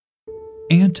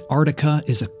Antarctica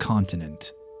is a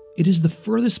continent. It is the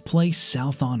furthest place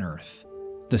south on Earth.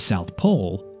 The South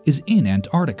Pole is in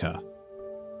Antarctica.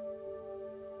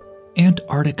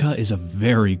 Antarctica is a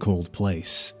very cold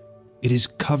place. It is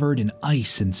covered in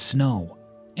ice and snow.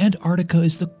 Antarctica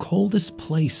is the coldest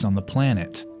place on the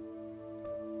planet.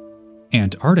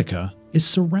 Antarctica is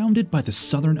surrounded by the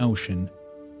Southern Ocean.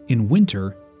 In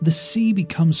winter, the sea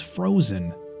becomes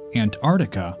frozen.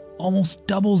 Antarctica almost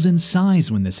doubles in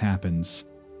size when this happens.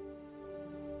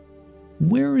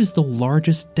 Where is the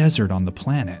largest desert on the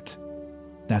planet?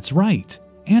 That's right,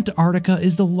 Antarctica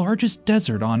is the largest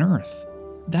desert on Earth.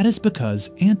 That is because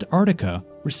Antarctica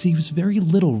receives very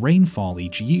little rainfall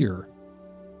each year.